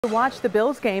To watch the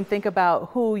Bills game, think about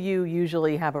who you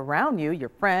usually have around you, your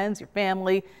friends, your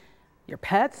family, your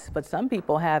pets, but some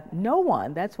people have no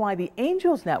one. That's why the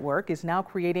Angels Network is now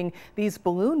creating these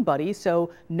balloon buddies so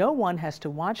no one has to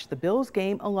watch the Bills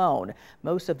game alone.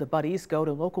 Most of the buddies go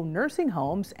to local nursing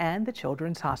homes and the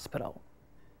Children's Hospital.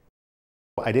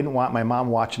 I didn't want my mom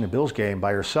watching the Bills game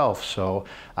by herself, so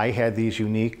I had these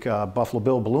unique Buffalo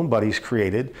Bill balloon buddies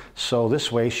created, so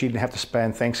this way she didn't have to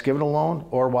spend Thanksgiving alone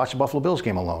or watch the Buffalo Bills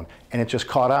game alone, and it just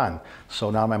caught on.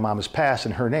 So now my mom has passed,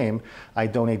 in her name, I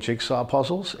donate jigsaw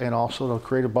puzzles and also to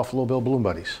create a Buffalo Bill balloon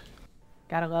buddies.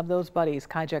 Gotta love those buddies.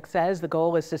 Kijek says the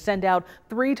goal is to send out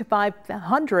 300 to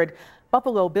 500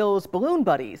 Buffalo Bills balloon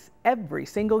buddies every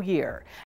single year.